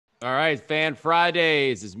All right, Fan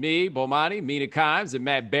Fridays is me, Bomani, Mina Kimes, and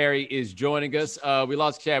Matt Barrie is joining us. We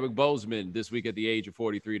lost Chadwick Boseman this week at the age of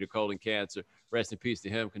 43 to colon cancer. Rest in peace to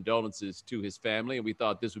him. Condolences to his family. And we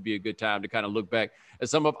thought this would be a good time to kind of look back at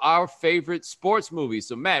some of our favorite sports movies.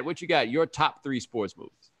 So, Matt, what you got? Your top three sports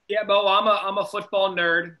movies? Yeah, Bo, I'm a football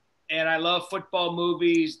nerd, and I love football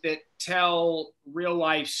movies that tell real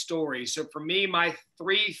life stories. So for me, my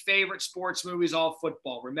three favorite sports movies, all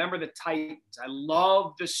football. Remember the Titans. I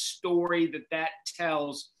love the story that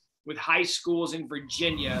tells with high schools in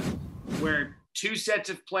Virginia, where two sets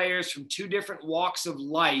of players from two different walks of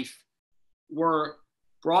life were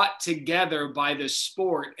brought together by the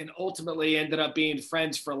sport and ultimately ended up being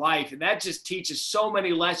friends for life. And that just teaches so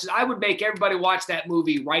many lessons. I would make everybody watch that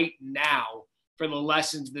movie right now for the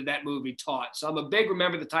lessons that movie taught. So I'm a big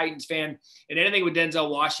Remember the Titans fan, and anything with Denzel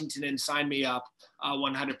Washington in, sign me up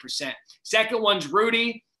 100%. Second one's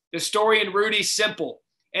Rudy. The story in Rudy's simple.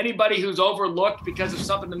 Anybody who's overlooked because of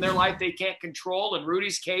something in their life they can't control. In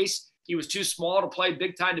Rudy's case, he was too small to play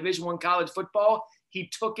big-time Division I college football. He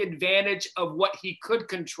took advantage of what he could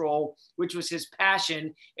control, which was his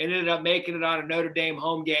passion, and ended up making it on a Notre Dame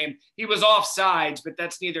home game. He was off sides, but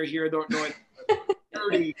that's neither here nor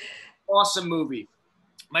there. Awesome movie.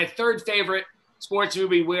 My third favorite sports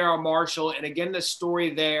movie, We Are Marshall. And again, the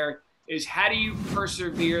story there is, how do you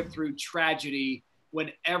persevere through tragedy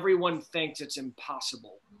when everyone thinks it's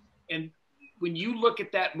impossible? And when you look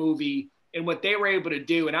at that movie and what they were able to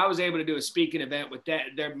do, and I was able to do a speaking event with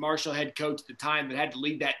their Marshall head coach at the time that had to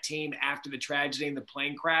lead that team after the tragedy and the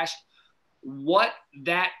plane crash, what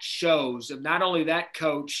that shows of not only that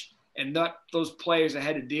coach and not those players that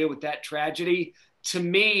had to deal with that tragedy, to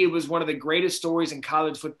me, it was one of the greatest stories in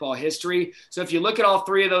college football history. So if you look at all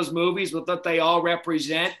three of those movies with what they all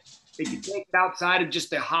represent, if you take it outside of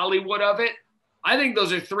just the Hollywood of it, I think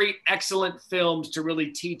those are three excellent films to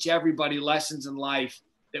really teach everybody lessons in life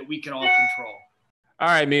that we can all control. All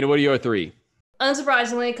right, Mina, what are your three?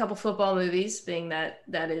 Unsurprisingly, a couple football movies, being that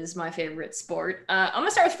is my favorite sport. I'm going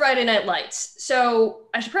to start with Friday Night Lights. So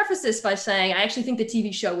I should preface this by saying I actually think the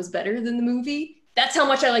TV show was better than the movie. That's how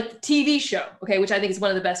much I like the TV show, okay, which I think is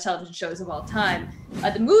one of the best television shows of all time.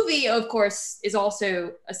 The movie, of course, is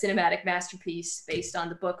also a cinematic masterpiece based on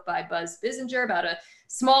the book by Buzz Bissinger about a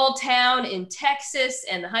small town in Texas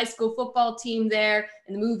and the high school football team there.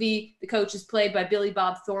 In the movie, the coach is played by Billy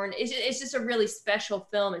Bob Thornton. It's just a really special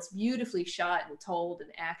film. It's beautifully shot and told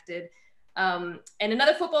and acted. And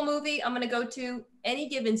another football movie I'm going to go to, Any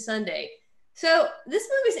Given Sunday. So this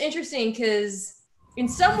movie is interesting because in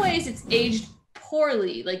some ways it's aged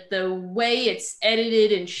poorly. Like the way it's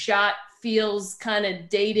edited and shot feels kind of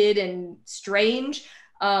dated and strange.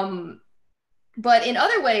 But in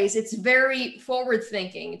other ways, it's very forward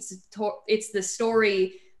thinking. It's the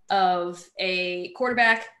story of a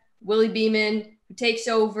quarterback, Willie Beeman, who takes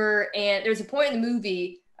over. And there's a point in the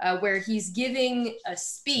movie where he's giving a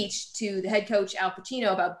speech to the head coach, Al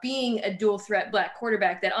Pacino, about being a dual threat black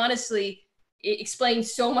quarterback that honestly, it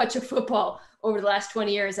explains so much of football over the last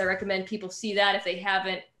 20 years. I recommend people see that if they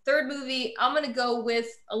haven't. Third movie, I'm going to go with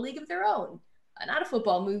A League of Their Own, not a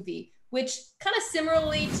football movie, which kind of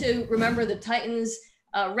similarly to Remember the Titans,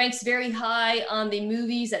 ranks very high on the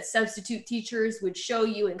movies that substitute teachers would show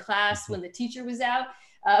you in class when the teacher was out.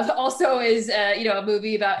 Also is, a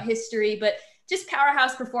movie about history, but just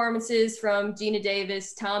powerhouse performances from Gina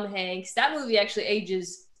Davis, Tom Hanks. That movie actually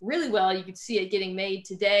ages really well. You could see it getting made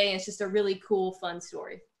today. And it's just a really cool, fun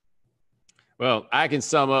story. Well, I can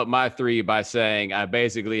sum up my three by saying I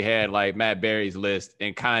basically had like Matt Barrie's list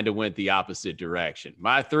and kind of went the opposite direction.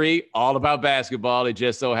 My three, all about basketball. It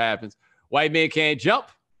just so happens. White Men Can't Jump,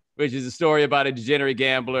 which is a story about a degenerate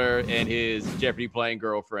gambler and his Jeopardy playing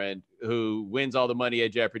girlfriend who wins all the money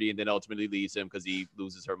at Jeopardy and then ultimately leaves him because he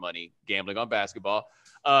loses her money gambling on basketball.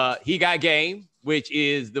 He Got Game, which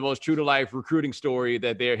is the most true-to-life recruiting story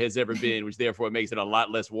that there has ever been, which therefore makes it a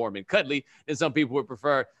lot less warm and cuddly than some people would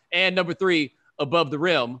prefer. And number three, Above the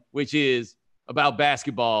Rim, which is about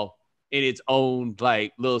basketball in its own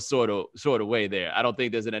like little sort of way there. I don't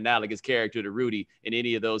think there's an analogous character to Rudy in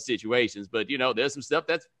any of those situations, but, there's some stuff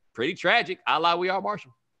that's pretty tragic, a la We Are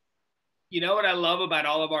Marshall. You know what I love about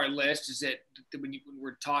all of our lists is that when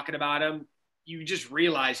we're talking about them, you just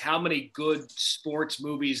realize how many good sports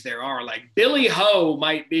movies there are. Like Billy Ho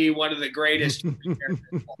might be one of the greatest characters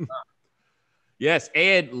of all time. Yes,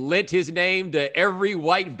 and lent his name to every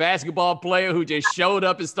white basketball player who just showed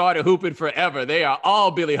up and started hooping forever. They are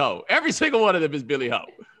all Billy Ho. Every single one of them is Billy Ho.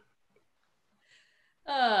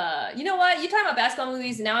 You know what? You're talking about basketball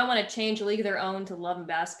movies, and now I want to change A League of Their Own to Love and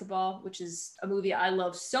Basketball, which is a movie I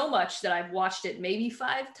love so much that I've watched it maybe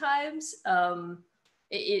 5 times.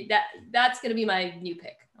 That's going to be my new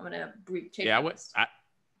pick. I'm going to change my list.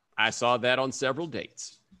 I saw that on several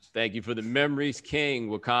dates. Thank you for the memories, King.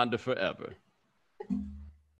 Wakanda forever.